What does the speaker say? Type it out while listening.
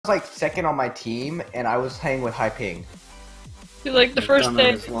like second on my team, and I was playing with high ping. Dude, like the first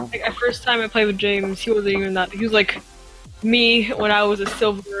day, like first time I played with James, he wasn't even that. He was like me when I was a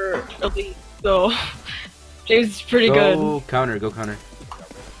silver elite. So James is pretty good. Go counter, go counter.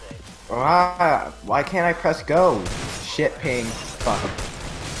 Ah, why can't I press go? Shit ping. Fuck.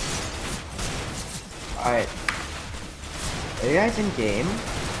 Alright. Are you guys in game?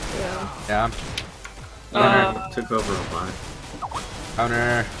 Yeah. Yeah. Took over a lot.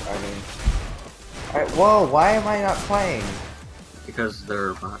 Counter. Alright, whoa, why am I not playing? Because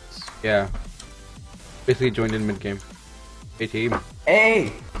they're bots. Yeah. Basically joined in mid game. Hey team.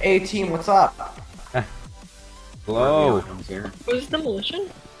 Hey! Hey team, what's up? Hello. Here. Was this demolition?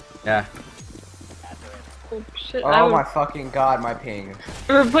 Yeah. Oh shit! Oh my fucking god, my ping.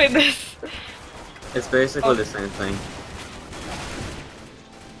 Never played this. It's basically the same thing.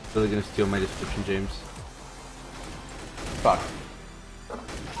 Really gonna steal my description, James. Fuck.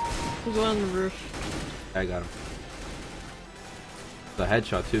 There's one on the roof. I got him. The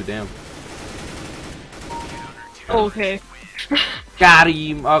headshot too, damn. Oh, okay. Got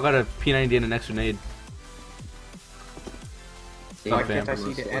him! Oh, I got a P90 and an extra nade. Why can't I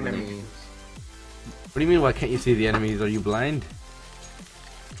see the enemies? What do you mean, why can't you see the enemies? Are you blind?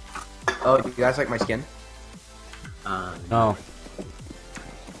 Oh, you guys like my skin? No.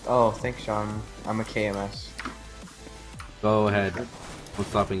 Oh, thanks, Sean. I'm a KMS. Go ahead. I'm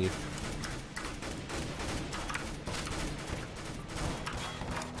stopping you.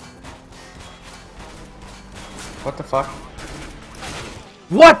 What the fuck?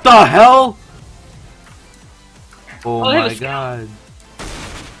 What the hell? Oh Oh, my god.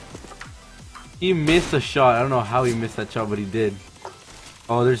 He missed a shot. I don't know how he missed that shot, but he did.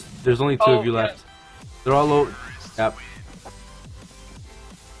 Oh, there's only two of you left. They're all low. Yep.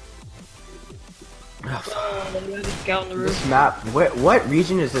 This map, what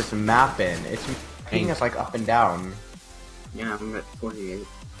region is this map in? It's ping is like up and down. Yeah, I'm at 48.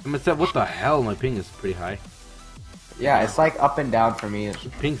 What the hell? My ping is pretty high. Yeah, it's like up and down for me.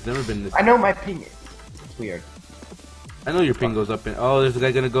 Ping's never been this. I know my ping. It's weird. I know your ping goes up and. Oh, there's a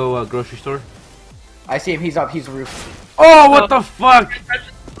guy gonna go grocery store. I see him. He's up. He's roof. Oh, what the fuck?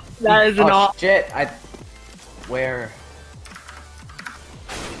 That is an Oh shit! Where?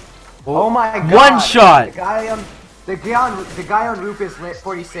 Oh my god! One shot. The guy on roof is lit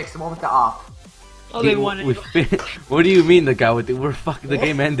 46. The one with the op. Oh, they won it. What do you mean the guy with the? We're fucking. The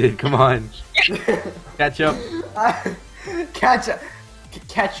game ended. Come on. Catch up. Ketchup.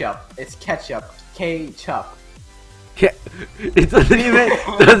 It's ketchup. K-chup. It doesn't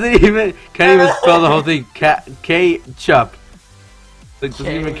even can't even spell the whole thing. K-chup. Like doesn't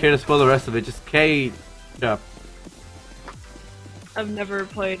even care to spell the rest of it. Just K-chup. I've never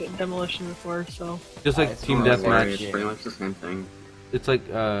played Demolition before, so. Just like It's Team really Deathmatch. It's pretty much the same thing. It's like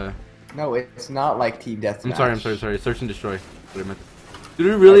No, it's not like Team Deathmatch. I'm sorry. Search and destroy. What I meant. Did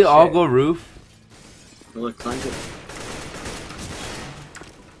we really all go roof? It looks like it.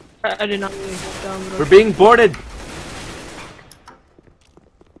 I did not really go down. But We're being boarded.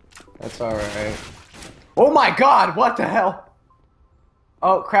 That's alright. Oh my god, what the hell?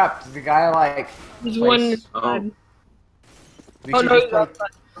 Oh crap, the guy like... There's one. Oh no, he's outside.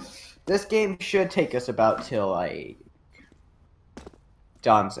 This game should take us about till like...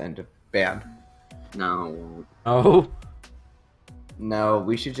 John's end of ban. No. Oh. No,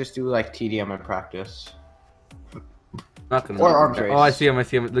 we should just do like TDM and practice. Not gonna. Or arms race. Oh, I see him.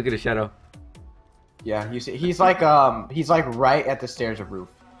 Look at his shadow. Yeah, you see, he's like right at the stairs of roof.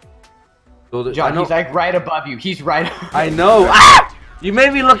 John, he's like right above you. He's right. I know. Ah! You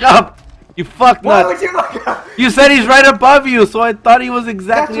made me look up. You fuck Why nut. would you look up? You said he's right above you, so I thought he was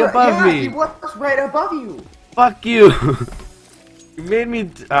exactly above me. He was right above you. Fuck you. You made me.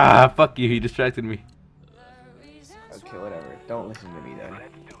 Fuck you. He distracted me. Okay, whatever. Don't listen to me then.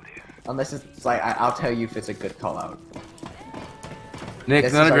 Unless it's like I'll tell you if it's a good call out.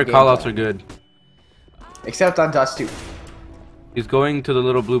 Nick, none of your callouts are good. Except on Dust 2. He's going to the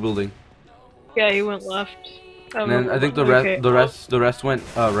little blue building. Yeah, he went left. And then I think the rest went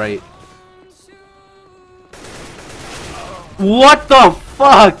right. What the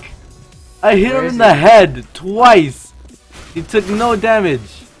fuck? I hit him in the head twice. He took no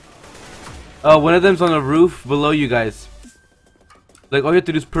damage. One of them's on the roof below you guys. Like all you have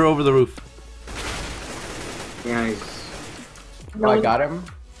to do is peer over the roof. Yeah, he's... Oh, I got him.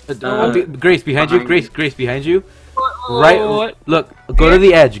 Grace behind you. Grace behind you. Right. What? Look. Go to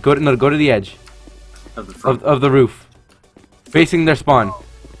the edge. Go to the edge of the roof, facing their spawn.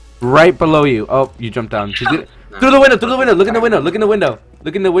 Right below you. Oh, you jumped down. Through the window. Look in the window. Look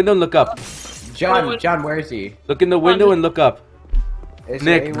in the window and look up. John, where is he? Look in the window and look up.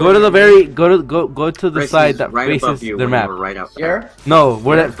 Nick, go to the very go to the Grace, side he's that right faces above you their when map. you were right out Here? No,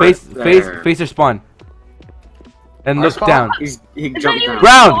 where Yeah, that face there. their spawn. And Our look spawn? down. He jumped down.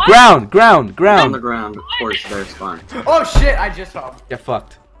 Ground. On the ground towards their spawn. Oh shit! I just saw him. Get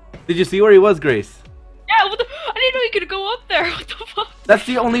fucked. Did you see where he was, Grace? Yeah, what the, I didn't know you could go up there. What the fuck? That's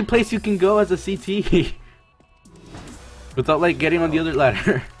the only place you can go as a CT. Without like getting on the other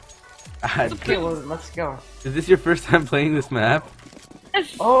ladder. Okay, well, let's go. Is this your first time playing this map?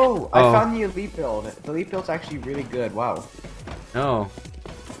 Yes. Oh, I Oh. found the elite build. The elite build's actually really good. Wow. No.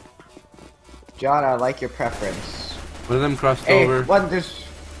 John, I like your preference. One of them crossed Hey, over.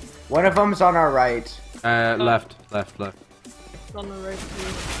 one of them's on our right. Left. On the right.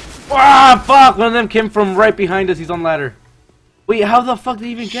 Ah, fuck! One of them came from right behind us. He's on ladder. Wait, how the fuck did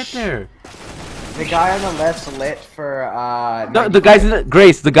he even get there? The guy on the left's lit for No, the guys in the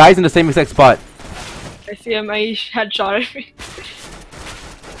Grace. The guys in the same exact spot. I see him. I headshot at me.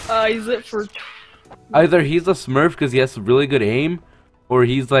 He's lit for. Either he's a Smurf because he has really good aim, or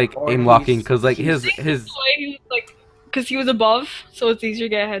he's like Or aim locking he's- because like He his. was like, cause he was above, so it's easier to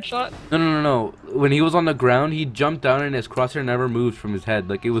get a headshot. No. When he was on the ground, he jumped down and his crosshair never moved from his head.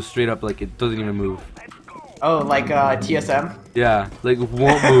 Like it was straight up. Like it doesn't even move. Oh, like TSM. Yeah, like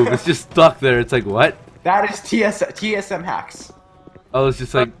won't move. It's just stuck there. It's like what? That is TSM hacks. Oh, it's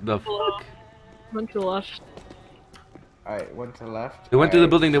just like the. Went to the left. All right, one to the left. They went through the Alright.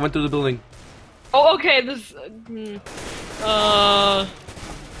 building. They went through the building. Oh, okay. This. Got I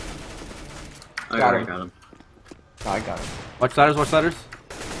him. already got him. No, I got him. Watch ladders. Watch ladders.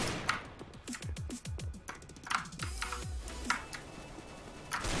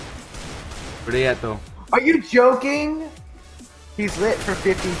 Where they at though? Are you joking? He's lit for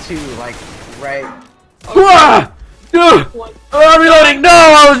 52, like right. Ah! Dude! What? Oh, I'm reloading! No,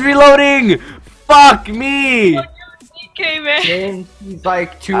 I was reloading! Fuck me! Okay, man. James, he's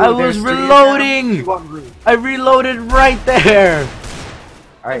like two. I was there's three of them, reloading! two on roof. I reloaded right there!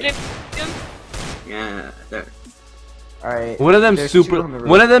 Alright, Yeah, there. One alright. of them's There's two super. on the roof.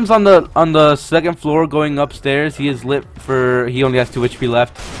 One of them's on the second floor going upstairs. He is lit for. He only has 2 HP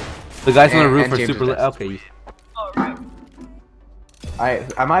left. The guys on the And- roof and are James super is lit. next. Okay. Alright.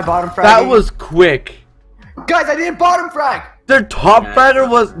 Alright, am I bottom fragging? That was quick. Guys, I didn't bottom frag! Their top Yeah. fragger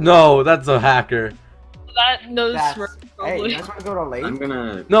was. No, that's a hacker. That knows That's, Smurf, hey, probably. you guys wanna go to late? I'm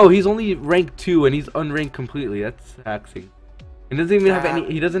gonna. No, he's only rank 2 and he's unranked completely. That's hacking. He doesn't even have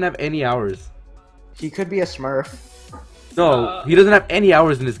any. He doesn't have any hours. He could be a smurf. No, he doesn't have any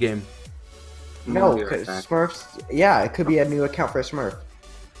hours in this game. I'm No, gonna be right because back. smurfs, yeah, it could be a new account for a smurf.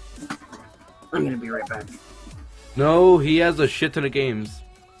 I'm gonna be right back. No, he has a shit ton of games.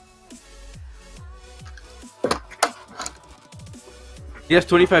 He has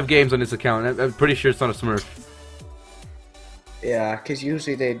 25 games on his account. I'm pretty sure it's not a Smurf. Yeah, because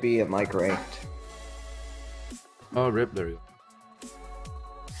usually they'd be in like ranked. Oh, rip, there we go.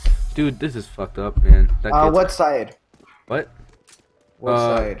 Dude, this is fucked up, man. That kid's- What side? What? What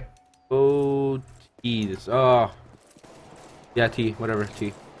side? Oh, T. This. Oh. Yeah, T. Whatever,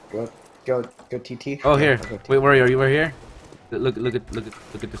 T. Go TT. Oh, Yeah, here. I'll go T. Wait, where are you? We're here. Look at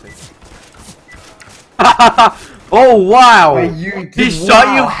this thing. Oh wow! Wait, you He did- shot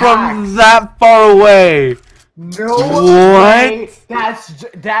wow, you from hacks. that far away. No What? way.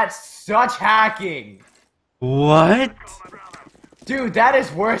 That's such hacking, What? dude. That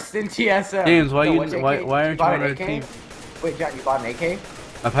is worse than TSM. James, why No, you- what's AK? why aren't you bought on an our AK? team? Wait, John, you bought an AK?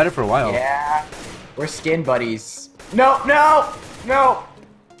 I've had it for a while. Yeah, we're skin buddies. No.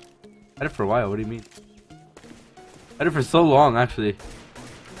 Had it for a while. What do you mean? Had it for so long, actually.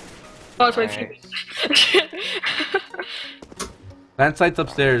 Oh, it's my Alright. team. Plant site's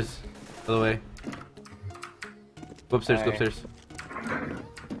upstairs, by the way. Go upstairs. Go Alright. upstairs.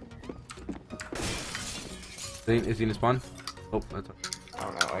 Is he in the spawn? Oh, that's. I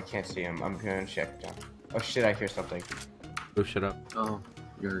don't know. I can't see him. I'm gonna check. John. Oh shit! I hear something. Go shut up. Oh,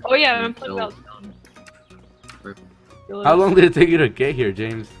 you're. Oh yeah, you're I'm playing killed. Valve. How long did it take you to get here,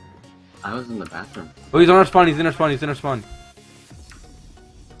 James? I was in the bathroom. Oh, he's on our spawn. He's in our spawn. He's in our spawn.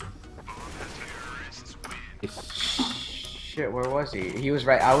 Shit, where was he? He was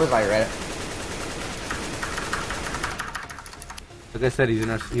right. I was like right. Like I said, he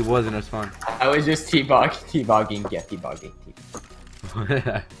was in our spawn. I was just teabogging. Yeah, teabogging.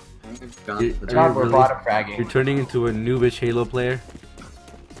 I got You- the John, we're really- bottom You're fragging. turning into a noobish Halo player.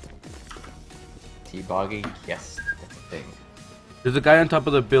 Teabogging. Yes, that's the thing. There's a guy on top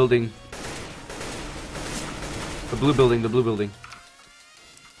of the building. The blue building. The blue building.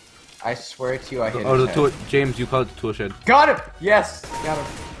 I swear to you, I hit Oh, his the head. tool. James, you call it the tool shed. Got him! Yes! Got him.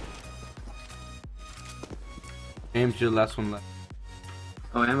 James, you're the last one left.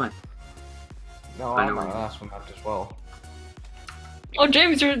 Oh, am I? No, I'm on the last one up as well. Oh,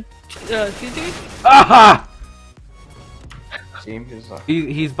 James, you're CT? Aha! James is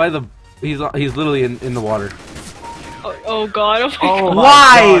He's by the he's literally in the water. Oh god, oh my god.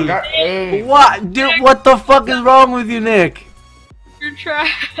 Why? God, What? Dude, what the fuck is wrong with you, Nick? You're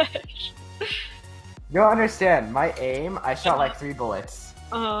trash. You don't understand. My aim, I shot like 3 bullets.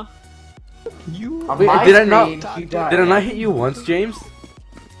 You. On Wait, my did I screen, not? he died. Did I not hit you once, James?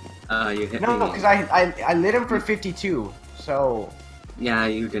 You hit me. No, because I lit him for 52. So. Yeah,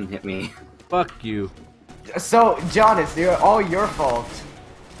 you didn't hit me. Fuck you. So, John, it's all your fault.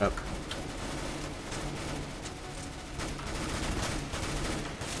 Yep.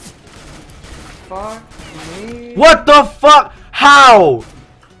 Fuck me. What the fuck? How?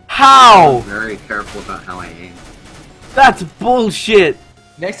 How? I'm very careful about how I aim. That's bullshit.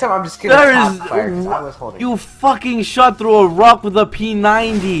 Next time I'm just gonna There tap is. fire 'cause I was holding. You fucking shot through a rock with a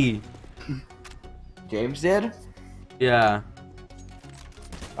P90. James did? Yeah.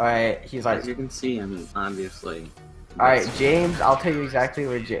 Alright, he's like. As you can see, I'm obviously. Alright, James, I'll tell you exactly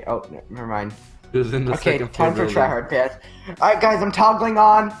where Oh, never mind. It was in the Okay, second floor time for building. tryhard pass. Alright, guys, I'm toggling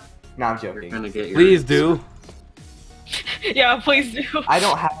on. No, I'm You're joking. gonna get your. Please do. Yeah, please do. I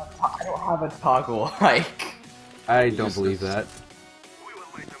don't have a toggle. Like, I don't believe that.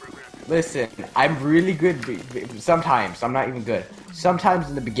 listen, I'm really good. Sometimes I'm not even good. Sometimes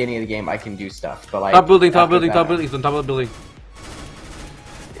in the beginning of the game I can do stuff, but like. Top building, top after building, that, top building. He's on top of the building.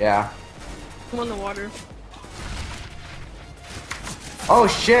 Yeah. I'm on the water. Oh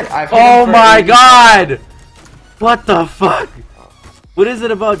shit! Oh my god! What the fuck? What is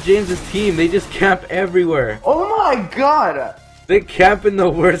it about James's team? They just camp everywhere. Oh my god! They camp in the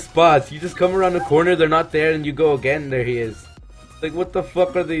worst spots. You just come around the corner, they're not there, and you go again, there he is. Like, what the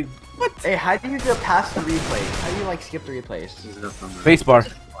fuck are they? What? Hey, how do you get past the replays? How do you like skip the replays? Spacebar.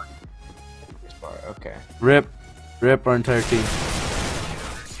 Okay. Rip. Rip our entire team.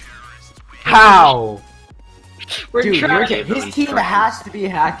 How? We're Dude, trash. his team has to be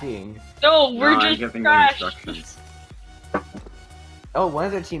hacking. No, we're I'm just giving you trash. instructions. Oh, one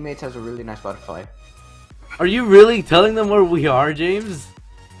of their teammates has a really nice butterfly. Are you really telling them where we are, James?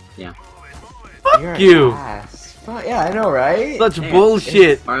 Yeah. Fuck You're an you. ass. Yeah, I know, right? Such Hey, bullshit.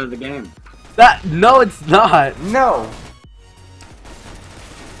 It's part of the game. That no, it's not. No.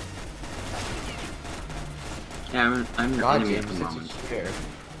 Yeah, I'm your God, enemy James, at the such a moment. cheater.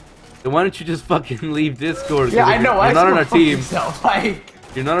 Then why don't you just fucking leave Discord? Yeah, I know. You're not on our team. Like,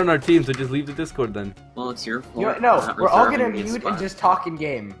 You're not on our team, so just leave the Discord then. Well, it's your fault. you know, no, for not we're all gonna reserving me a mute and spot. just talk in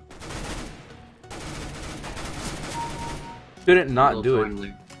game. Shouldn't not Little do it.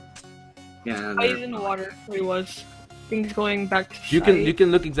 friendly. Yeah, Oh, he's in the water where he was. Things going back to You site.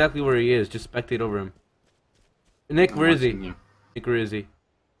 can look exactly where he is. Just spectate over him. Nick, I'm where is he? watching you. Nick, where is he?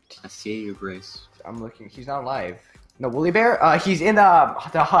 I see you, Grace. I'm looking. He's not alive. No, Woolly Bear. He's in the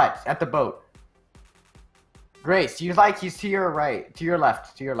hut at the boat. Grace, he's to your right, to your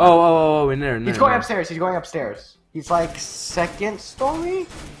left, to your left. Oh, in there. He's going upstairs. He's going upstairs. He's like second story.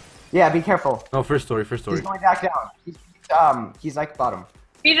 Yeah, be careful. Oh, first story. He's going back down. He's like bottom.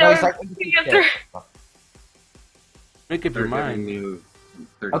 Peter, No, he's like answer. Make up your mind.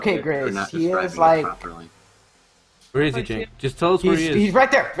 Okay, They're Grace, not he is describing it like- properly. Where is he, Jake? Just tell us where he is. He's right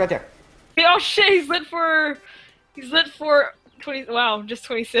there. Right there. Oh shit, he's lit for 20. Wow, just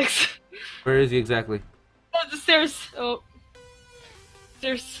 26. Where is he exactly? Oh, the stairs. Oh,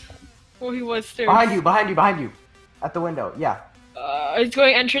 stairs. Oh, he was stairs. Behind you. At the window. Yeah. He's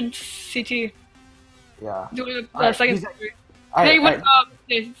going entrance CT. Yeah. Doing Alright, second he's- story. All Hey, right.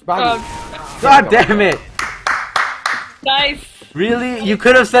 what's Behind God damn it! Nice. Really? You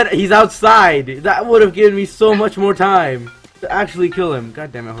could have said he's outside. That would have given me so much more time to actually kill him.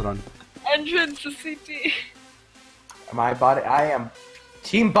 God damn it! Hold on. Entrance to CT. I am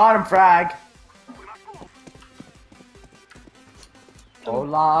team bottom frag.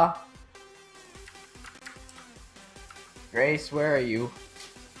 Hola. Grace, where are you?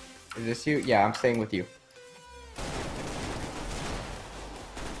 Is this you? Yeah, I'm staying with you.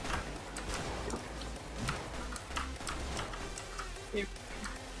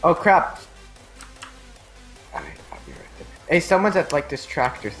 Oh crap! Alright, I'll be right there. Hey, someone's at like this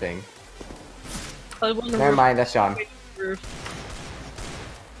tractor thing. Never mind, that's John.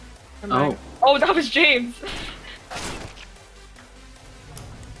 Oh, that was James.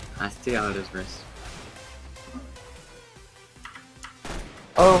 I see how it is, Grace.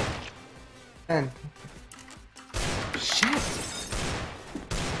 Oh. Man. Shit.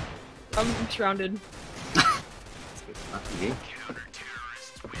 I'm surrounded. Not me.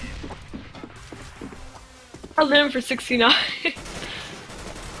 I lit him for 69.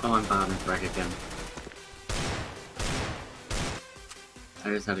 Oh, I'm bottom frag again. I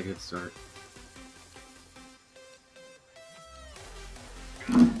just had a good start.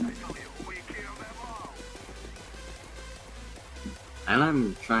 And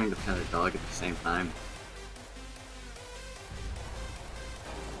I'm trying to pet a dog at the same time.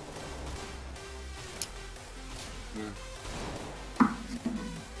 Yeah.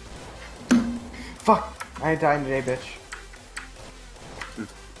 Fuck! I ain't dying today, bitch.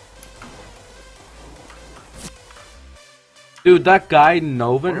 Dude, that guy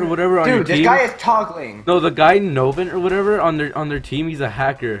Novin or whatever on your Dude, team. this guy is toggling. No, the guy Novin or whatever on their team, he's a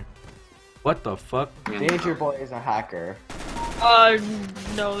hacker. What the fuck? Yeah. Danger Boy is a hacker.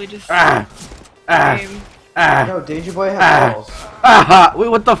 No, they just Ah! game. No, Danger Boy has walls. Ah! Wait,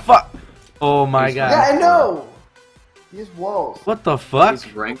 what the fuck? Oh my He's god. Yeah, I know! He has walls. What the fuck?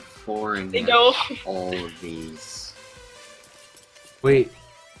 He's rank 4 in They know. all of these. Wait.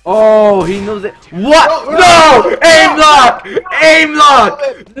 Oh, he knows it. What? No, No! Aim lock! Aim lock!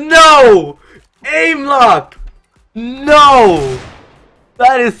 No! Aim lock! No!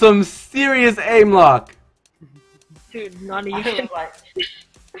 That is some serious aim lock. Dude, not I even. was like,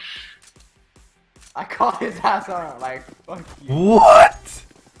 I called his ass on like, fuck you. What?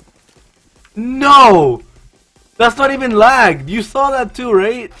 No! That's not even lag. You saw that too,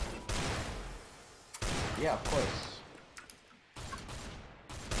 right? Yeah, of course.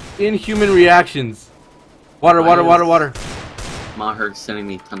 Inhuman reactions. Water, water, water, water. Maher's sending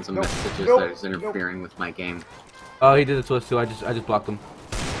me tons of Nope, messages nope, that is interfering with my game. Oh, he did it to us too. I just blocked him.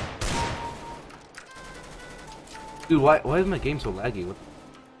 Dude, why is my game so laggy? What?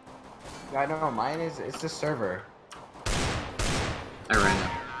 I don't know, mine is, it's the server. I ran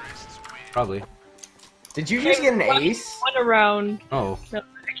out. Probably. Did you just get an ace? One around. Oh, No,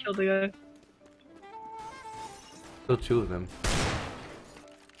 I killed the guy. still two of them.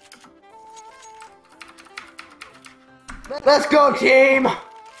 Let's go, team!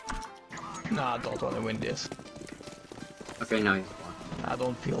 Nah, I don't want to win this. Okay, now he's blocked. I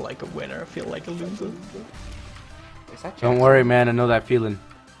don't feel like a winner, I feel like a loser. Is that Jackson? Don't worry, man. I know that feeling.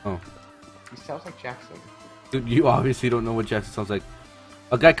 Oh, He sounds like Jackson. dude, you obviously don't know what Jackson sounds like.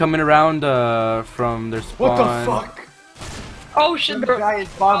 A guy coming around from their spawn. What the fuck? Oh shit, The bro. guy is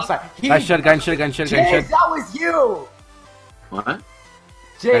bomb side. Guy shed, guy in shed, guy in shed, guy in James, shed. that was you! What?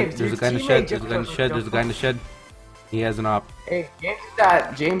 James, There's a guy in the shed. There's a guy in the shed. There's a guy in the shed. He has an op. Hey,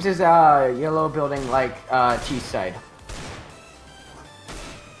 James is yellow building like T side.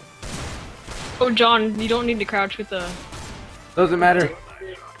 Oh, John, you don't need to crouch with the. Doesn't matter.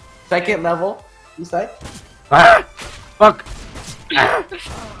 Second level, T side. Ah! Fuck! Ah!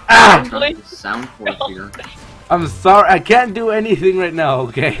 Ah! Trying to sound force here. I'm sorry. I can't do anything right now.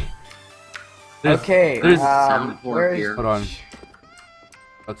 Okay. Okay, there's sound board where's... here. Hold on.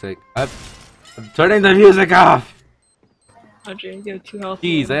 I'll take. I'm turning the music off. Oh, James, you have 2 health.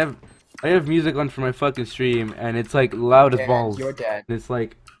 Jeez, I have music on for my fucking stream, and it's like loud as Yeah, balls. you're dead. And it's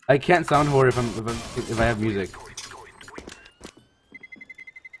like I can't sound whore if I have music.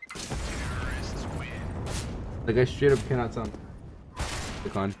 Like I straight up cannot sound.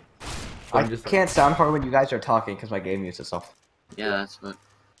 Click on. So I I'm just can't sound hard when you guys are talking because my game mutes itself. Yeah, that's what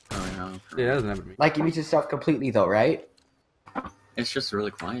going on. Yeah, that doesn't happen to me. Like, it mutes itself completely though, right? It's just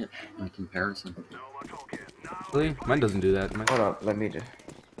really quiet in comparison. Really? Mine doesn't do that. Mine... Hold up, let me just...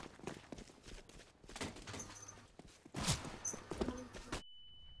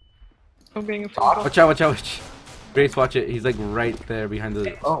 I'm getting a Watch out! Watch out! Grace, watch it. He's like right there behind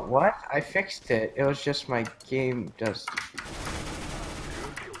the. Oh, what? I fixed it. It was just my game just...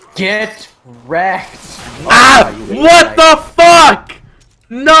 Get wrecked! Ah! Oh, you What idiot. the fuck?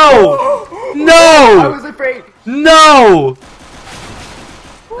 No! I No! was afraid! No!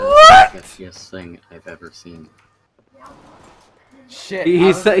 That's the sexiest thing I've ever seen. Shit.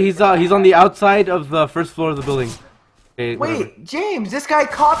 He's on the outside of the first floor of the building. Okay, whatever. Wait, James, this guy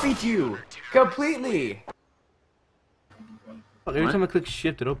copied you! Completely! Fuck, every What? time I click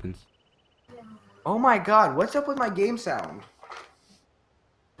shift, it opens. Oh my god, what's up with my game sound?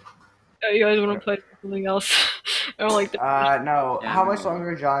 You guys want to play something else? I don't like that. No. Yeah, How no. much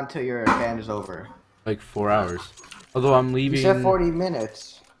longer, John, till your band is over? Like 4 hours. Although I'm leaving. You said 40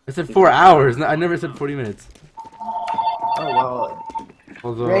 minutes. I said 4 hours. I never said 40 minutes. Oh, well.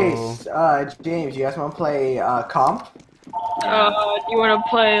 Although. Grace, James, you guys want to play, comp? You want to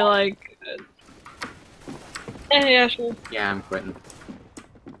play like? Yeah, sure. Yeah, I'm quitting.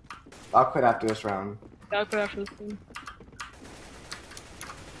 I'll quit after this round. I'll go after this one.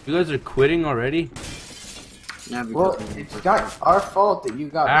 You guys are quitting already? Yeah, because Well, it's not our fault that you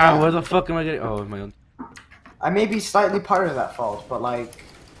got Ah, banned. where the fuck am I getting? Oh, my own. I may be slightly part of that fault, but like,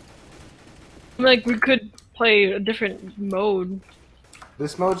 Like, we could play a different mode.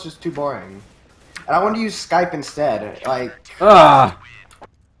 This mode's just too boring. And I want to use Skype instead. Like, Ah!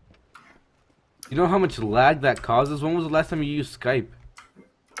 You know how much lag that causes? When was the last time you used Skype?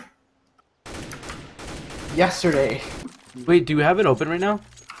 yesterday. Wait, do you have it open right now?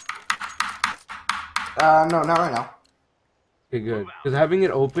 No, not right now. Okay, good. Because having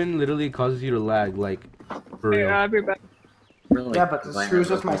it open literally causes you to lag, like, for real. I'll be back. Really, Yeah, but this I have screws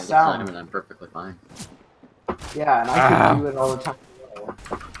it with my open all the time sound. and I'm perfectly fine. Yeah, and I could do it all the time.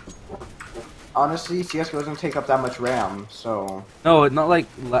 Honestly, CSGO doesn't take up that much RAM, so... No, not like,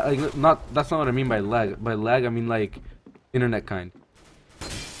 not, that's not what I mean by lag. By lag, I mean like, internet kind.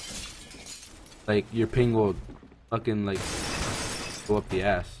 Like, your ping will fucking, like, go up the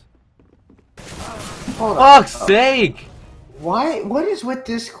ass. Hold on. Fuck's sake! Why? What is with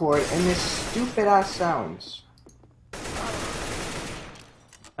Discord and this stupid ass sounds?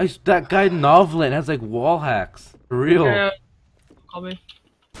 That guy Novlin has like wall hacks. For real. Yeah. Call me.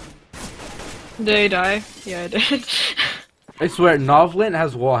 Did I die? Yeah, I did. I swear, Novlin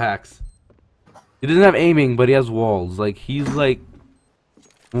has wall hacks. He doesn't have aiming, but he has walls. Like, he's like...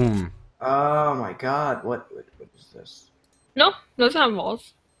 Oh my god, what is this? No, those have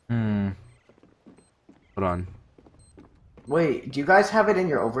walls. Hold on. Wait, do you guys have it in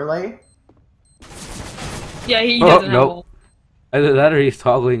your overlay? Yeah, he doesn't have nope. walls. Either that or he's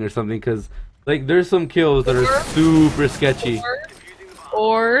toggling or something, because, like, there's some kills that are super sketchy.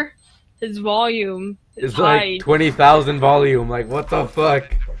 Or his volume is It's like high. 20,000 volume. Like, what the fuck?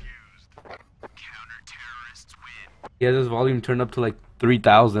 He has his volume turned up to like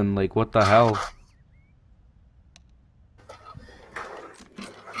 3,000. Like, what the hell?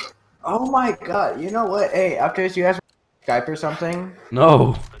 Oh my god, you know what? Hey, after this, you guys Skype or something?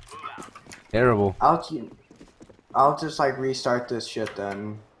 No. Terrible. I'll just like restart this shit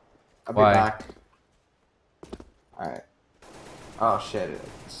then. I'll be Why? back. Alright. Oh shit,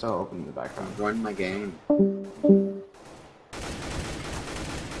 it's still open in the background. Run my game.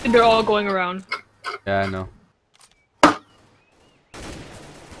 They're all going around. Yeah, I know.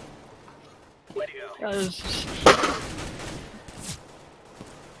 That was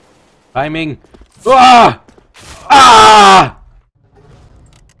Timing. Ah! Ah!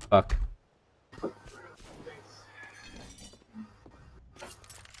 Fuck.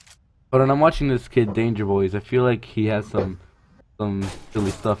 Hold on, I'm watching this kid, Danger Boys. I feel like he has some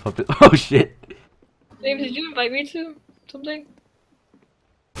silly stuff up. Oh shit! James, did you invite me to something?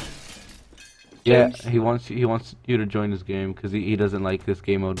 Yeah, James? he wants you to join this game because he doesn't like this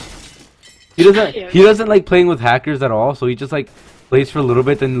game mode. He doesn't Yeah. he doesn't like playing with hackers at all. So he just like plays for a little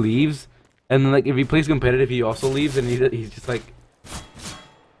bit then leaves, and then like if he plays competitive, he also leaves, and he's just like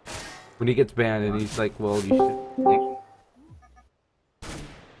when he gets banned, and he's like, well, you should. Like,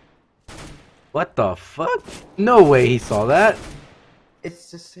 what the fuck? No way he saw that.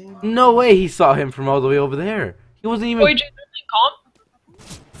 It's the same. No way he saw him from all the way over there. He wasn't even. Wait, James, comp?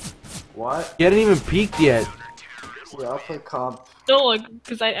 What? He hadn't even peeked yet. Yeah, I'll play comp. No, like,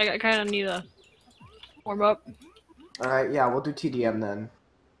 because I kind of need a warm up. Alright, yeah, we'll do TDM then.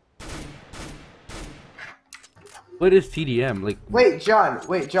 What is TDM? Like Wait, John,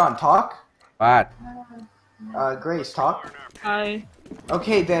 talk? what? Grace, talk? I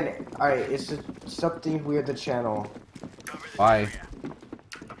Okay, then, alright, it's something weird the channel. Why?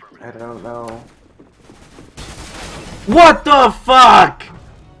 I don't know. What the fuck?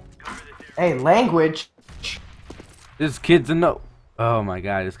 Hey, language! This kid's oh my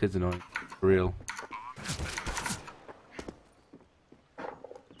god, this kid's annoying. For real.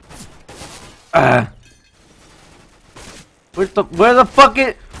 Where the fuck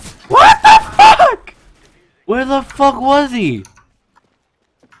it? What the fuck? Where the fuck was he?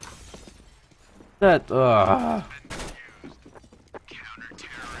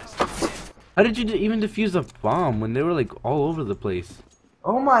 How did you even defuse a bomb when they were like all over the place?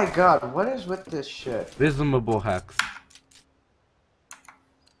 Oh my god, what is with this shit? Reasonable hacks.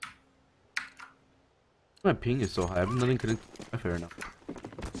 My ping is so high. I have nothing connected. Fair enough.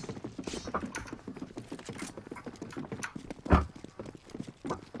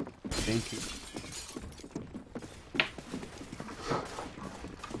 Thank you.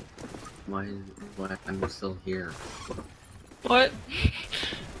 Why I'm still here? what?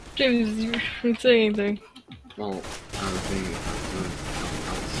 James, you didn't say anything. Well, I was doing something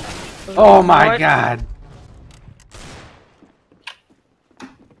else. Oh my What? god.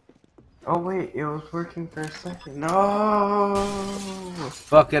 Oh wait, it was working for a second. No!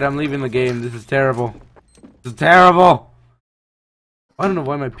 Fuck it, I'm leaving the game. This is terrible. This is terrible. I don't know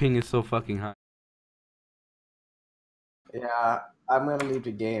why my ping is so fucking high. Yeah, I'm gonna leave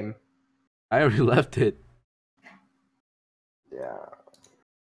the game. I already left it. Yeah.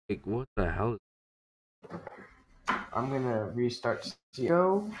 Like, what the hell? I'm gonna restart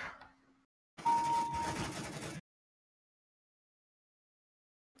CSGO.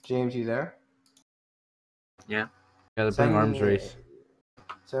 James, you there? Yeah. Yeah, they're playing arms race.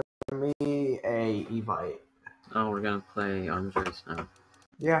 Send me a evite. Oh, we're gonna play arms race now.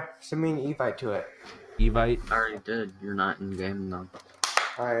 Yeah, send me an evite to it. Evite. I already did. You're not in game though.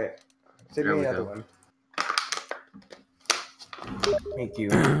 Alright. Send There me we another go. one. Thank you.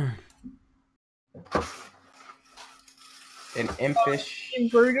 An impish.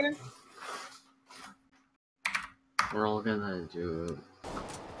 Burger? We're all gonna do.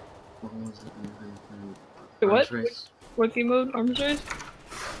 What was it? Wait, what? Arms race. What game mode? Arms race?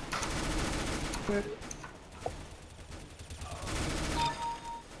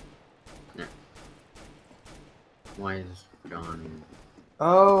 Yeah. Why is John?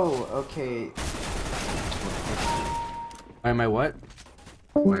 Oh, okay. Why am I what?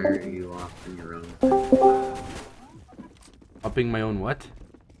 Why are you off in your own? Upping my own what?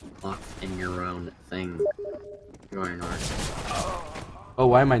 Off in your own thing. Going on. Oh,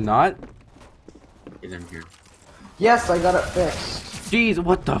 why am I not? Get in here. Yes, I got it fixed. Jeez,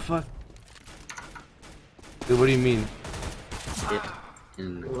 what the fuck? Dude, what do you mean? Get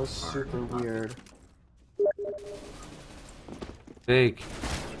in. It was super weird. Fake.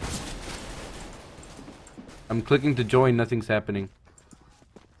 I'm clicking to join, nothing's happening.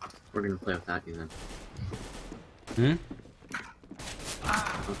 We're gonna play without you Hmm? then.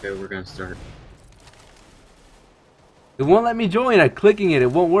 Okay, we're gonna start. It won't let me join. I'm clicking it.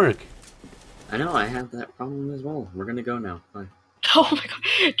 It won't work. I know, I have that problem as well. We're gonna go now. Bye. Oh my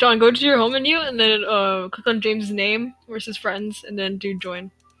god. John, go to your home menu and then click on James' name versus friends and then do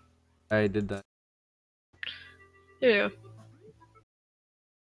join. I did that. There you go.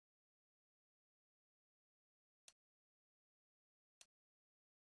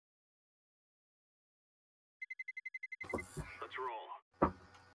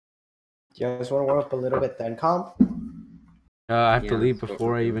 Do you guys want to warm up a little bit then, comp? I have to Yeah, leave that's what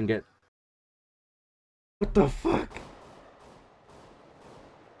before we're I doing. even get. What the fuck?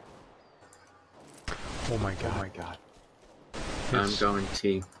 Oh my god. Oh my god. I'm going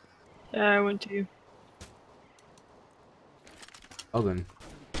T. Yeah, I went to you. Oh, then.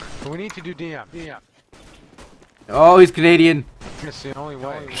 We need to do DM. DM. Oh, he's Canadian. It's the only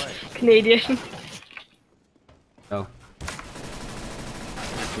way. Canadian. Oh.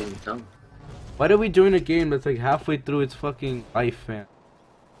 I can't tell. Why did we join a game that's like halfway through its fucking life, man?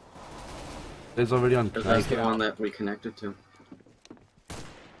 It's already on. Because that's the Get one out. that we connected to.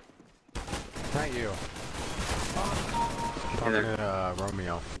 Not you. Talking there. to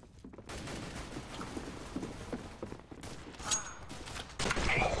Romeo.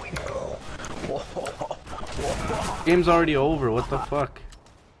 Game's already over. What the fuck?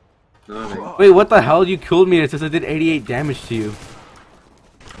 No, Wait, what the hell? You killed me. It says I did 88 damage to you.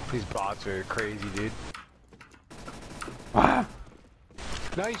 These bots are crazy, dude. Ah.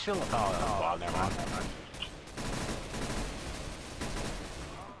 No, you shouldn't. Oh, never mind.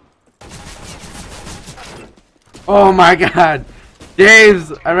 Oh my god,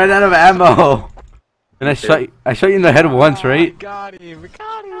 James! I ran out of ammo. And I shot you in the head once, right? Got him.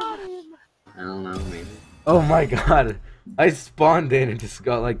 Got him. I don't know, maybe. Oh my god. I spawned in and just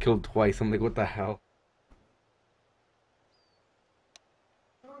got like killed twice. I'm like, what the hell?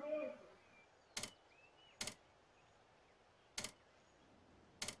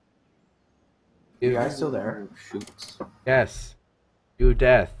 You guys still there? Shoots. Yes. You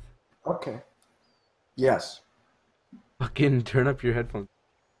death. Okay. Yes. Fucking turn up your headphones.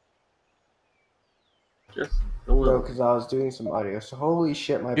 Just a No, little. because I was doing some audio. So holy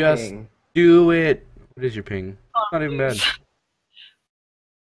shit, my Just ping. do it. What is your ping? It's not even bad.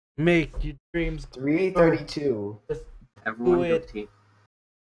 Make your dreams 332. Everyone do go it. T.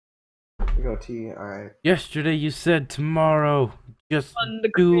 We go T. Alright. Yesterday you said tomorrow. Just On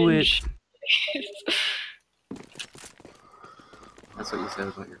the do it. cringe. That's what you said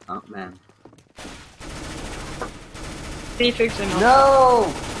about your comp, man. They fixed him.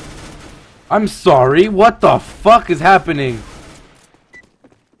 No! I'm sorry. What the fuck is happening?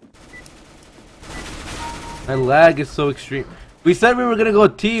 My lag is so extreme. We said we were gonna go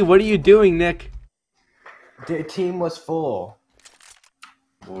T. What are you doing, Nick? The team was full.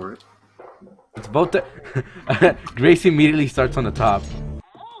 Or It's both the. Grace immediately starts on the top.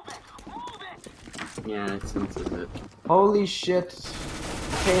 yeah, it senses it. Holy shit.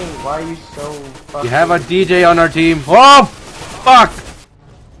 Ping, why are you so fucking... We have a DJ on our team. Oh, fuck!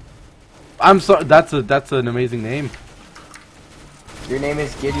 I'm sorry. That's an amazing name. Your name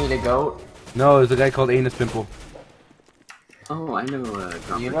is Gidney the Goat? No, there's a guy called Anus Pimple. Oh, I know.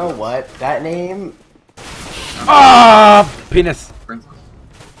 You know what? That name, Ah, penis. Friends.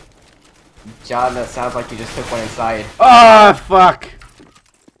 John. That sounds like you just took one inside. Ah, fuck.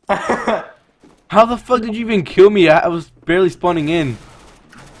 How the fuck did you even kill me? I was barely spawning in.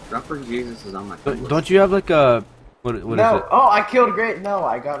 Dropper Jesus is on my phone. Don't you have like a what is No. it? Oh, I killed Great. No,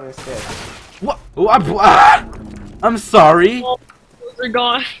 I got an assist. What? Oh, I'm sorry. Oh, those are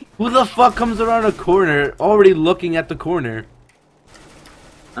gone. Who the fuck comes around a corner already looking at the corner?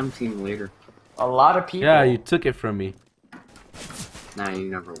 I'm team leader. A lot of people. Yeah, you took it from me. Nah, you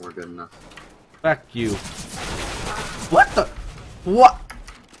never were good enough. Fuck you. What the? What?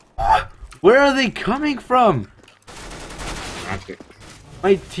 Where are they coming from? Magic.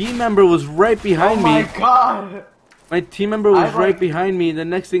 My team member was right behind Oh my me. god. My team member was I right like- behind me. The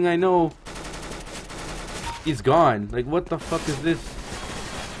next thing I know, he's gone. Like, what the fuck is this?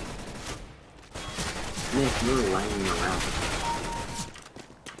 Nick, you were lying around.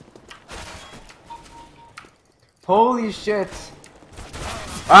 Holy shit.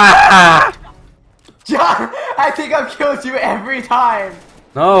 Ah! John, I think I've killed you every time.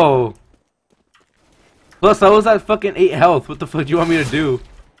 No. Plus, I was at fucking 8 health. What the fuck do you want me to do?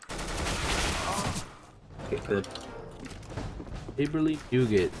 Okay, good. Aberly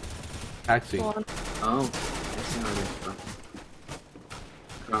Fugit. Taxing. Go on. Oh, that's how it is, bro.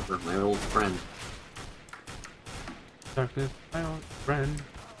 Dropper, my old friend. Darkness, my old friend.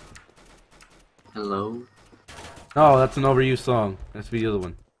 Hello? No, that's an overused song. That's the other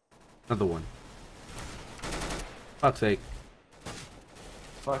one. Another one. Fuck's sake.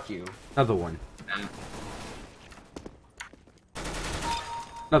 Fuck you. Another one. Uh,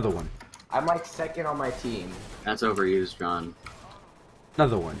 Another one. I'm like second on my team. That's overused, John.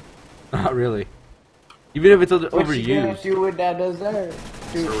 Another one. Not really. Even if it's What you gonna overused. do with that dessert?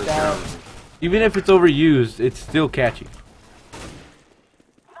 It's Dude, really that. terrible. Even if it's overused, it's still catchy.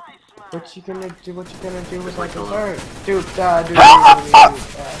 What you gonna do? What you gonna do with Like that a dessert? Dude, dude.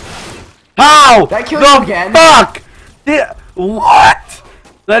 How? That killed the you again. Fuck! What?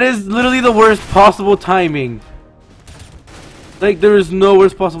 That is literally the worst possible timing. Like, there is no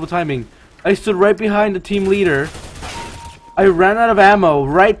worst possible timing. I stood right behind the team leader. I ran out of ammo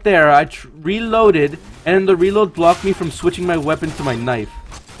right there. I reloaded, and the reload blocked me from switching my weapon to my knife.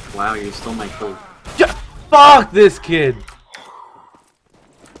 Wow, you stole my kill. Fuck this kid!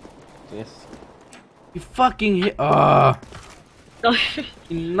 Yes. He fucking hit.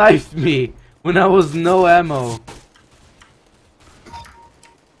 He knifed me when I was no ammo.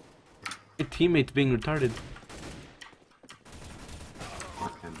 My teammate's being retarded.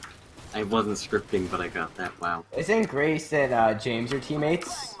 Fuck him. I wasn't scripting, but I got that. Wow. Isn't Grace and James your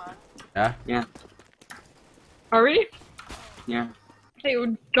teammates? Yeah? Yeah, Are we? yeah. Hey,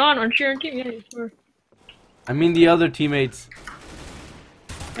 John, aren't you on team? Yeah, you are. I mean the other teammates.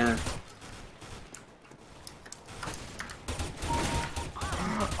 Yeah.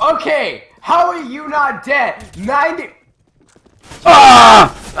 Okay, how are you not dead? 90.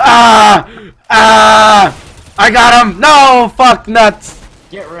 Ah! Ah! Ah! I got him! No! Fuck nuts!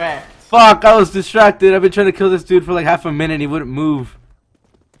 Get wrecked. Fuck, I was distracted. I've been trying to kill this dude for like half a minute and he wouldn't move.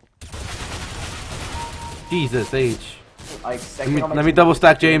 Jesus H. Like second on my Let me team. double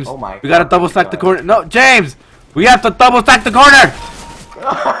stack, James. Oh my We gotta God, double stack the God. corner. No, James! We have to double stack the corner!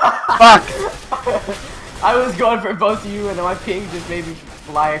 Fuck! I was going for both of you, and then my ping just made me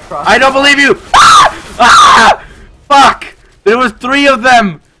fly across. I don't believe you! Ah! Ah! Fuck! There was 3 of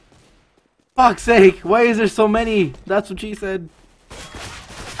them! Fuck's sake, why is there so many? That's what she said.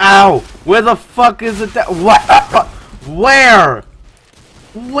 Ow! Where the fuck is it what? Where?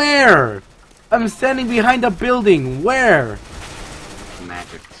 Where? I'm standing behind a building. Where?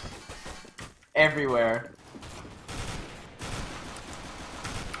 Magic. Everywhere.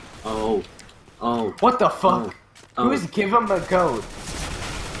 Oh. Oh. What the fuck? Oh. Who's give him a goat?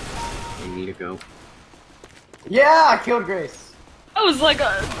 I need to go. Yeah, I killed Grace. That was like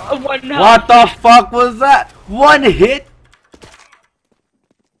a one health. What the fuck was that? 1 hit?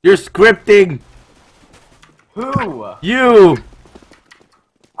 You're scripting. Who? You.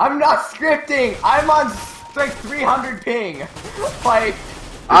 I'm not scripting. I'm on like 300 ping. Like,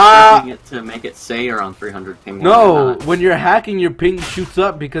 You're it to make it say you're on 300 ping. No, when you're hacking, your ping shoots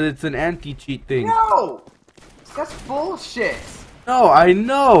up because it's an anti-cheat thing. no, that's bullshit. No, I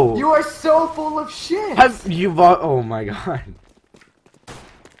know. You are so full of shit. Have you? Oh my god.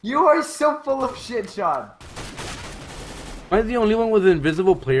 You are so full of shit, Sean. Am I the only one with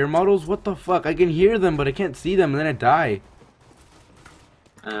invisible player models? What the fuck? I can hear them, but I can't see them, and then I die.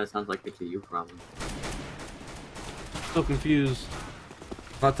 Sounds like it's a you problem. So confused.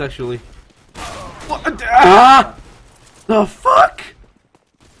 Not sexually. The fuck?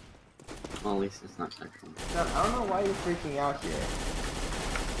 Well, at least it's not sexual. I don't know why you're freaking out here.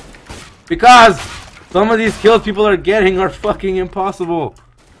 Because some of these kills people are getting are fucking impossible.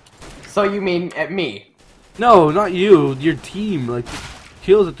 So you mean at me? No, not you. Your team. Like, the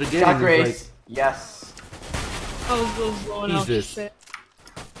kills that they're getting. Jack is Grace. like, Yes. I was low enough to Jesus. say.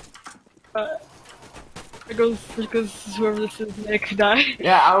 It goes whoever this is, Nick, die.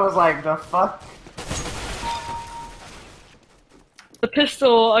 Yeah, I was like, the fuck? The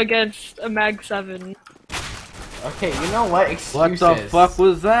pistol against a Mag 7. Okay, you know what? Excuses. what the fuck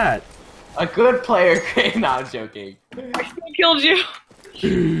was that? A good player. No, I'm joking. I still killed you.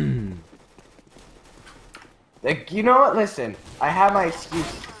 Like, you know what? Listen, I have my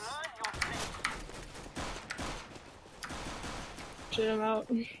excuses. Shit, I'm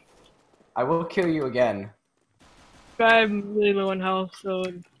out. I will kill you again. But I'm really low on health, so.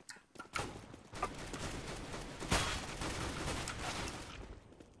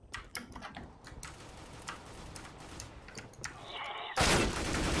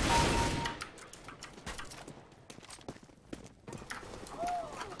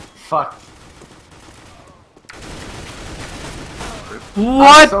 Fuck.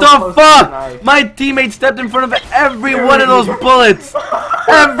 What so the close to the fuck? knife. My teammate stepped in front of every one of those bullets.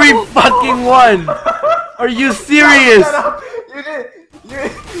 Every fucking one. Are you serious? Shut up! You did.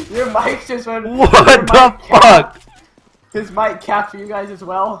 Your mic just went. What your the mic fuck? capped. His mic capped for you guys as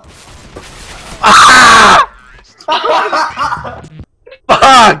well. Ah!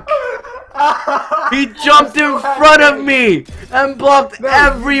 Fuck! He jumped in front of me and blocked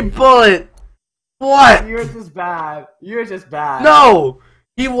every bullet. What? You're just bad. You're just bad. No!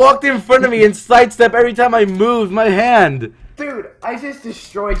 He walked in front of me and sidestepped every time I moved my hand. Dude, I just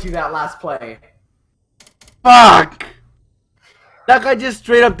destroyed you that last play. Fuck! That guy just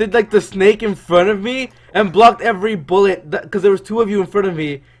straight up did like the snake in front of me and blocked every bullet because there was two of you in front of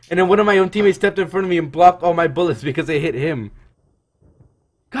me, and then one of my own teammates stepped in front of me and blocked all my bullets because they hit him.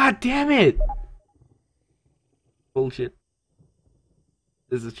 God damn it! Bullshit.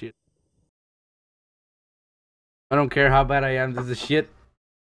 This is shit. I don't care how bad I am, this is shit.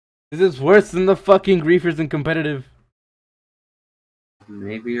 This is worse than the fucking griefers in competitive.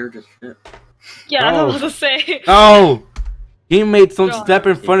 Maybe you're just shit. Yeah, I Oh. was about to say. No! He made some God. step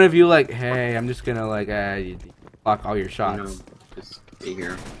in front of you like, hey, I'm just gonna like, you block all your You shots. know, just be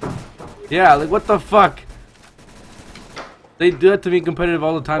here. Yeah, like what the fuck? They do that to me in competitive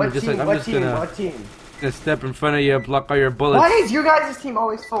all the time. What They're just team? like, I'm What just team? gonna What team? step in front of you, block all your bullets, Why is your guys' team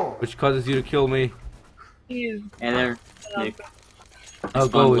always full? which causes you to kill me. Jeez. Hey there, Nick. I'll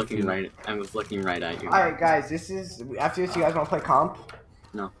It's go fun with looking you. right. I was looking right at you. Alright, guys, this is. After this, you guys want to play comp?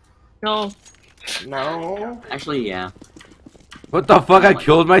 No. No. Actually, yeah. What the fuck? I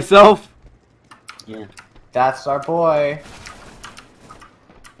killed myself? Yeah. That's our boy.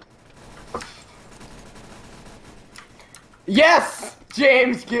 Yes!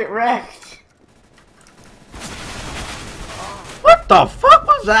 James, get wrecked! What the fuck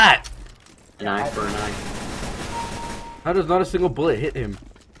was that? An eye for an eye. How does not a single bullet hit him?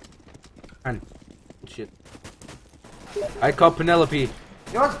 Man, shit. I call Penelope. You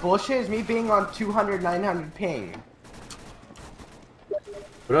know what's bullshit is me being on 200, 900 ping.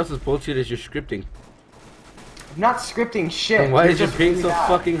 What else is bullshit is your scripting. I'm not scripting shit. Then why You're is your just ping really so bad.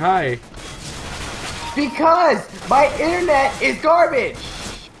 fucking high? Because my internet is garbage!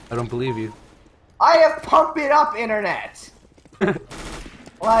 I don't believe you. I have pump it up internet!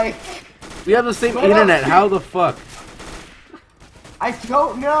 Like, We have the same What internet, else? how the fuck? I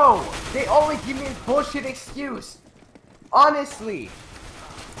don't know! They always give me this bullshit excuse! Honestly!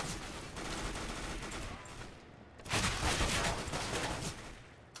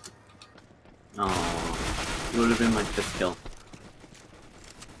 Oh, it would have been my 5th kill.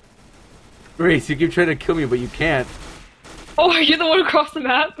 Grace, you keep trying to kill me, but you can't. Oh, are you the one across the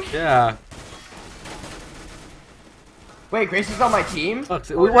map? Yeah. Wait, Grace is on my team? Fuck,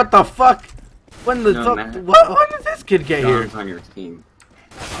 what the fuck? When the No, fuck? Matt. When did this kid get here? John's on your team.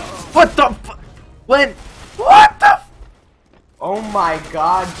 What the fu- When? What the f- Oh my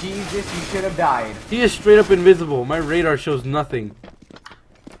god, Jesus, you should have died. He is straight up invisible. My radar shows nothing.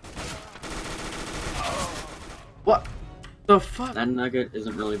 What the fuck? That nugget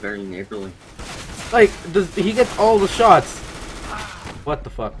isn't really very neighborly. Like, he gets all the shots. What the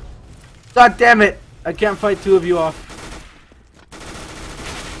fuck? God damn it! I can't fight two of you off.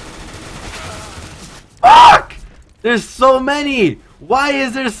 Fuck! There's so many! Why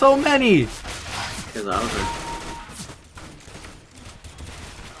is there so many? Because I was there.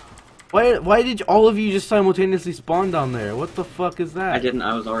 Why did all of you just simultaneously spawn down there? What the fuck is that? I didn't,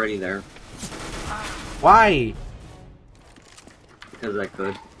 I was already there. Why? Because I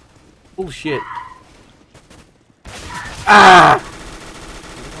could. Bullshit. Ah!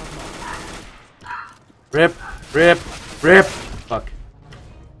 Rip, rip, rip. Fuck.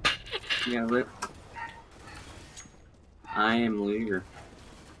 Yeah, Rip. I am leader.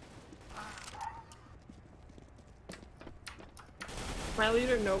 My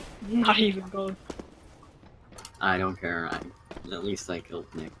leader? Nope. Not even close. I don't care. At least I killed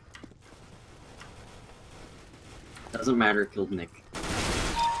Nick. Doesn't matter. Killed Nick.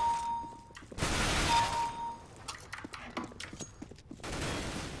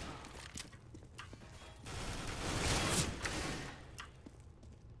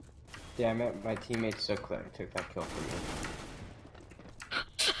 Damn it, my teammates took that kill from me.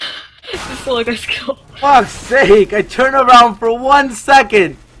 It's still like a skill. Fuck's sake! I turned around for 1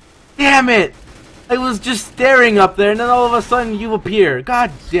 second! Damn it! I was just staring up there and then all of a sudden you appear.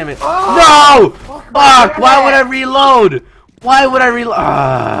 God damn it. Oh! No! Fuck! Why would I reload? Why would I reload?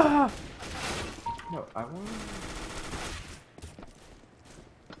 Ah! No, I want.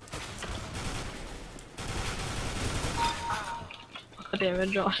 God damn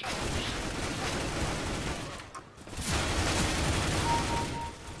it, John.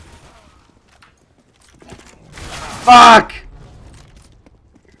 Fuck!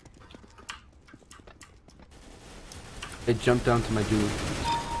 I jumped down to my dude.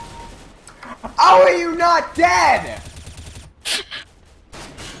 How are you not dead?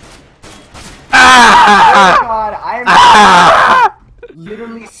 Ah! Oh God, I'm Ah!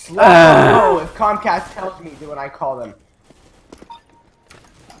 literally slow if Comcast tells me when I call them.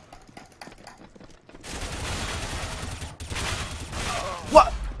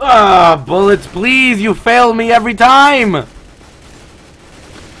 What? Ah, bullets, please! You fail me every time!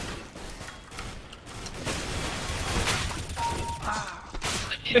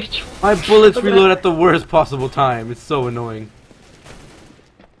 My bullets reload at the worst possible time. It's so annoying.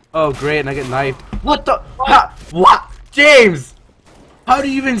 Oh, great, and I get knifed. What the? Ha, what? James! How do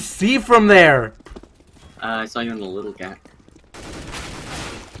you even see from there? I saw you in the little gap.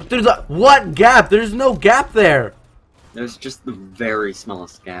 There's a what gap? There's no gap there. There's just the very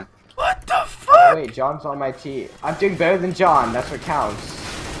smallest gap. What the Oh, fuck? wait, John's on my team. I'm doing better than John. That's what counts.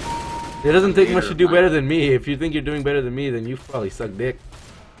 It doesn't take much to do better than me. If you think you're doing better than me, then you probably suck dick.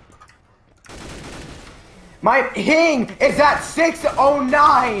 My ping is at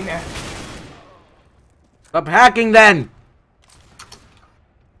 609. Stop hacking then.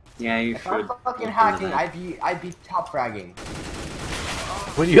 Yeah, you If should. I'm fucking look hacking, into that. I'd be top fragging.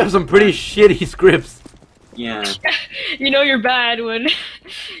 When you have some pretty shitty scripts. Yeah. You know you're bad when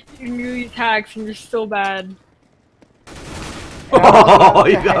you use hacks and you're still bad. Oh,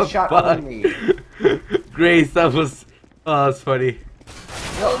 you The got headshot fucked. only. Grace, that was. Oh, that's funny.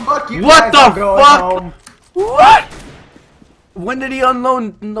 Well, fuck you What guys, the I'm going fuck? home. What? When did he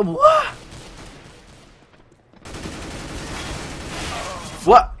unload? No, what?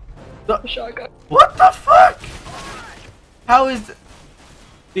 What? Shotgun. What the fuck? How is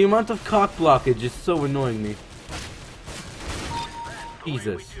the amount of cock blockage is so annoying me?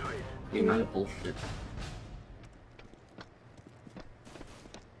 Jesus. The amount of bullshit.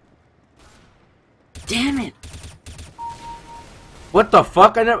 Damn it! What the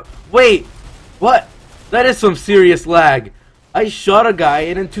fuck? I never. Wait. What? That is some serious lag. I shot a guy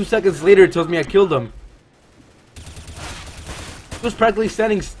and then 2 seconds later it tells me I killed him. He was practically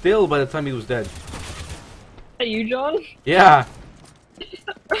standing still by the time he was dead. Hey, you, John? Yeah.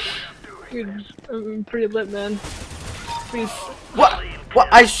 Dude, I'm pretty lit, man. Please. What? What?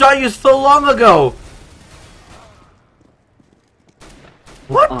 I shot you so long ago.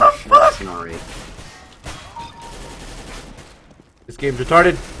 What Oh, the shit, fuck? that's an R8. This game's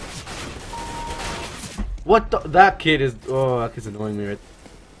retarded. What the? That kid is. Oh, that kid's annoying me, right?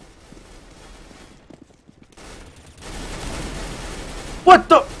 What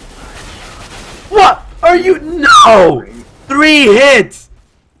the? What? Are you? No! 3 hits!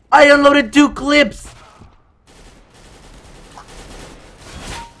 I unloaded 2 clips!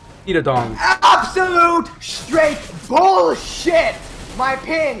 Eat a dong. Absolute straight bullshit! My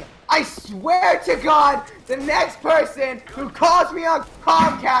ping! I swear to God, the next person who calls me on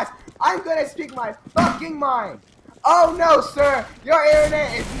Comcast, I'm gonna speak my fucking mind! Oh no, sir! Your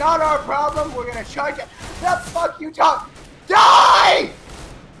internet is not our problem, we're gonna charge you. The fuck you talk? Die!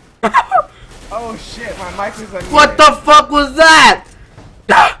 Oh shit, my mic is unmuted. What the fuck was that?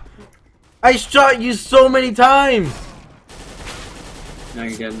 I shot you so many times! No,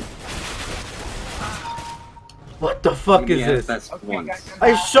 you're good. What the fuck is this? That's Okay, once. guys, I'm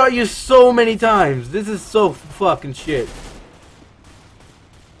I back. shot you so many times. This is so fucking shit.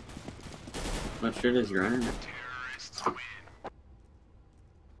 What shit is your internet?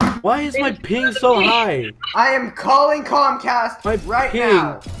 Why is my ping so high? I am calling Comcast My right ping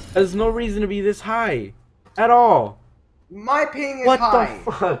now. has no reason to be this high. At all. My ping is What high.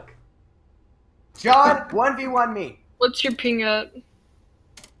 the fuck? John, 1v1 me. What's your ping at?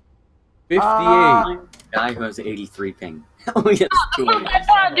 58. Guy who has 83 ping. Oh, he has Oh my 209.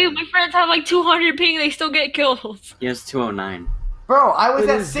 god, dude, my friends have like 200 ping, they still get kills. He has 209. Bro, I was What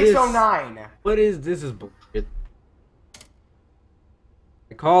at is this? 609. What is this? Is bullshit.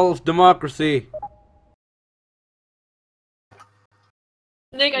 I call democracy.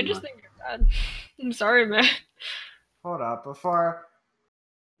 Nick, I just think you're bad. I'm sorry, man. Hold up, before...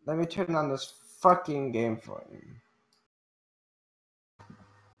 Let me turn on this fucking game for you.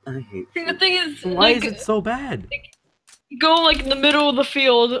 I hate See, the you. thing is, Why like, is it so bad? go like in the middle of the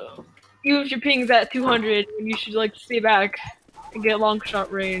field, even if your ping's at 200, and you should like stay back and get long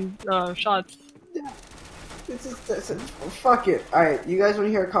shot range shots. This is fuck it. Alright, you guys want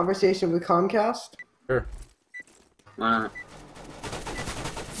to hear a conversation with Comcast? Sure. Why not?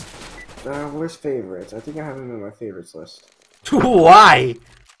 Where's favorites? I think I have him in my favorites list. Why?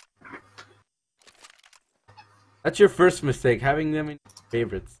 That's your first mistake, having them in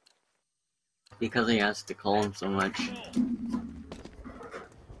favorites. Because he has to call him so much.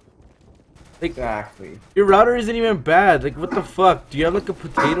 Exactly. Your router isn't even bad. Like, what the fuck? Do you have like a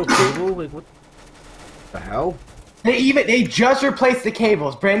potato cable? Like, what the hell? They just replaced the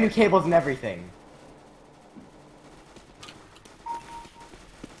cables, brand new cables and everything.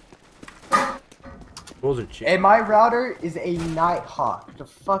 Those are cheap. And my router is a Nighthawk. The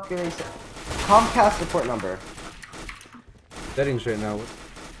fuck did I say? Comcast support number. Settings right now.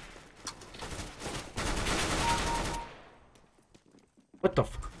 What the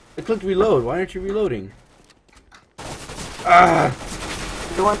fuck? I clicked reload. Why aren't you reloading? Ah!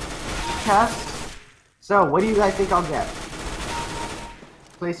 You want cast? So, what do you guys think I'll get?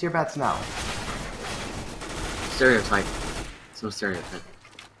 Place your bets now. Stereotype. So stereotype.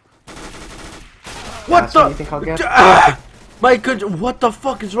 What That's the? what you think I'll get? Ah! What the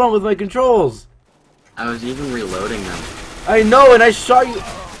fuck is wrong with my controls? I was even reloading them. I know, and I shot you.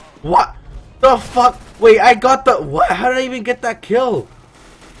 What the fuck? Wait, I got the. What? How did I even get that kill?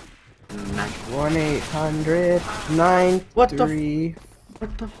 1-800-9 What the?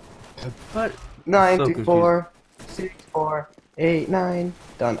 What the? What? 924-6489.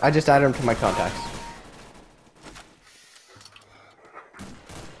 Done. I just added them to my contacts.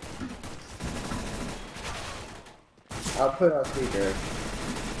 I'll put it on speaker.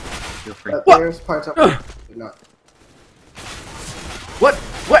 Feel free. But What? there's parts of not. What?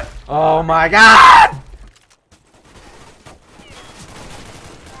 What? Oh my god!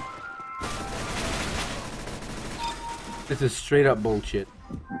 This is straight up bullshit.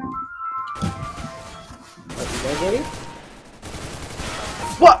 You guys ready?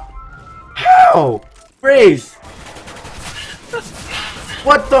 What? How? Brace!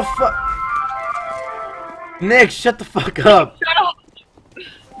 What the fuck? Nick, shut the fuck up! Shut up!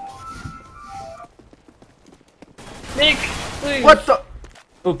 Nick, please. What the?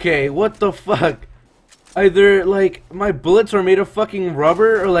 Okay, what the fuck? Either, like, my bullets are made of fucking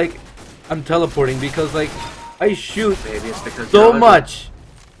rubber, or, like, I'm teleporting because, like, I shoot Maybe it's because so you're ugly. much,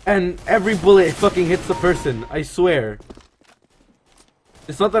 and every bullet fucking hits the person, I swear.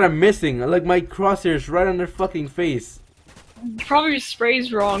 It's not that I'm missing, like, my crosshair's right on their fucking face. Probably your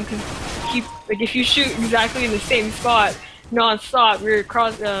spray's wrong, cause if you shoot exactly in the same spot non-stop, your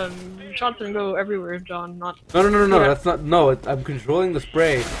shots gonna go everywhere, John. No, Yeah. that's not, no, I'm controlling the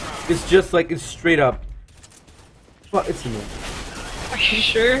spray. It's just, like, it's straight up. Well, it's no. Are you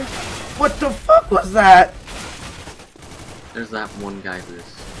sure? What the fuck was that? There's that one guy who's...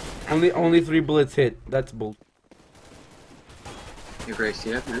 Only 3 bullets hit, that's bull. Hey Grace,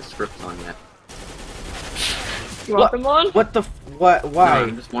 you haven't scripts on yet. You want them on? What the what? Why? No,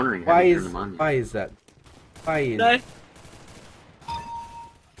 I'm just wondering. Why have you is turned them on yet? why is that? Why is No.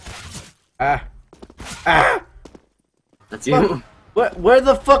 ah ah? That's you. What? Where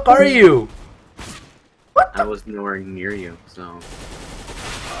the fuck are you? I was nowhere near you, so...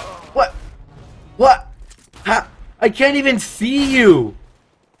 What? What? How? I can't even see you.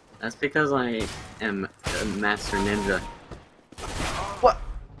 That's because I am a master ninja. What?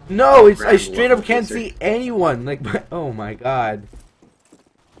 No, it's I Grand straight up level can't wizard. see anyone. Like, oh my god.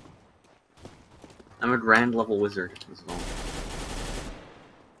 I'm a grand level wizard as well.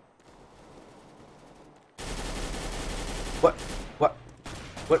 What? What?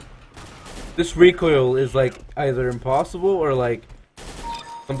 What? This recoil is like either impossible or like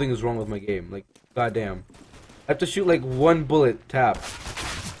something is wrong with my game. Like, goddamn. I have to shoot like 1 bullet tap.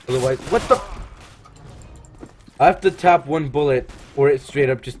 Otherwise, what the? I have to tap one bullet or it straight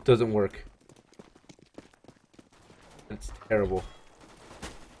up just doesn't work. It's terrible.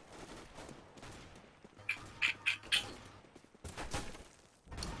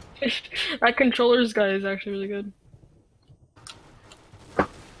 That controllers guy is actually really good. I'm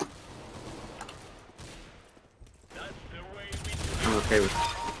okay with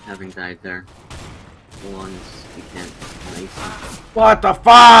having died there. As long as we can't nice him. What the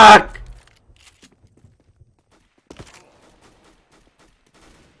fuck?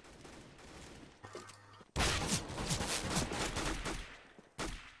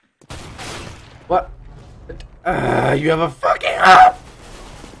 What? You have a fucking up!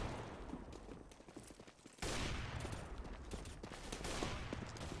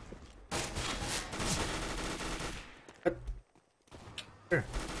 Here.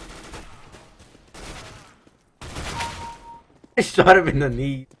 I shot him in the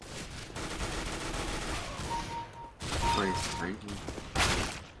knee.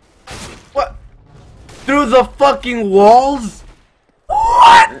 What? Through the fucking walls?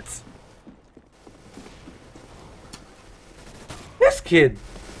 What? This kid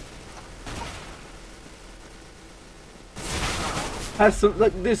has some,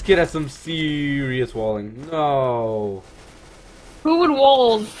 like, this kid has some serious walling. No. Who would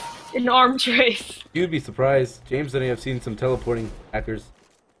walls in arms race? You'd be surprised. James and I have seen some teleporting hackers.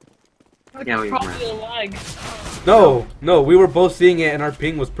 Yeah, we Probably a lag. No, no, we were both seeing it and our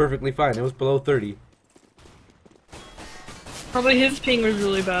ping was perfectly fine. It was below 30. Probably his ping was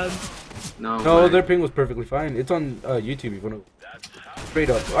really bad. No, No, their ping was perfectly fine. It's on YouTube if you want to. Straight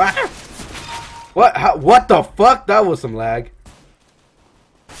up. Ah! What? How, what the fuck? That was some lag.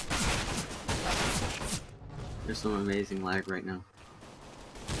 There's some amazing lag right now.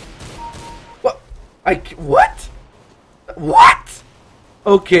 What? What? What?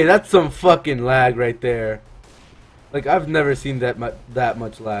 Okay, that's some fucking lag right there. Like, I've never seen that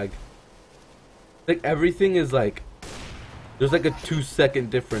much lag. Like, everything is like, there's like a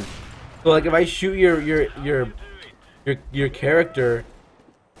 2-second difference. So like, if I shoot your character,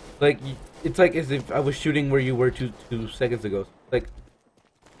 like, it's like as if I was shooting where you were two seconds ago. Like,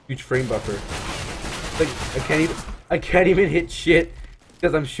 huge frame buffer. Like, I can't even hit shit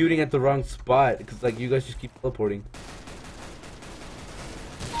because I'm shooting at the wrong spot. Because like, you guys just keep teleporting.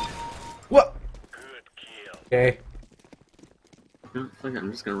 What? Okay. No, fuck it,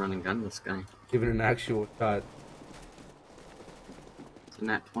 I'm just gonna run and gun this guy. Give it an actual shot. It's a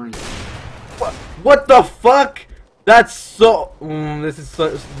nat 20. What? What the fuck? That's so.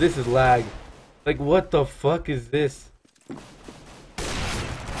 This is lag. Like, what the fuck is this?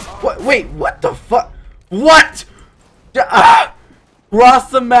 What? Wait, what the fuck? What?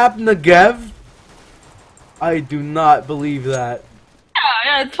 Cross the map, Negev? I do not believe that.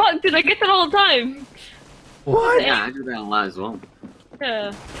 Yeah, it's fun, dude. I get that all the time. What? Yeah, I do that a lot as well.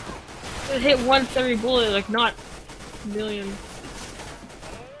 Yeah. I hit once every bullet, like not a million.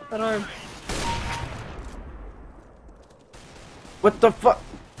 That hard. What the fuck?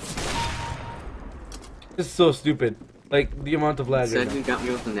 This is so stupid. Like, the amount of lag. You said right you got me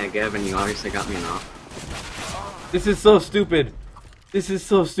with the Negev and you obviously got me enough. This is so stupid. This is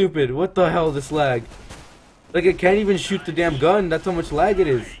so stupid. What the hell, this lag? Like, I can't even shoot the damn gun. That's how much lag it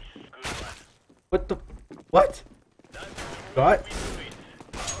is. What the... What? Shot?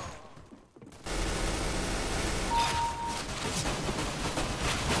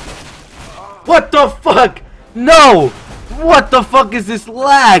 What the fuck? No! What the fuck is this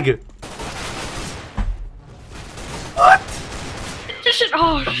lag? What? This shit.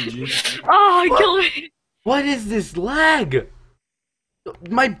 Oh, shit. Oh, it killed me. What is this lag?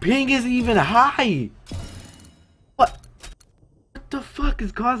 My ping isn't even high. What? What the fuck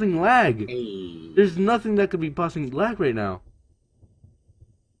is causing lag? Hey. There's nothing that could be causing lag right now.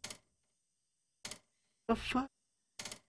 The fuck?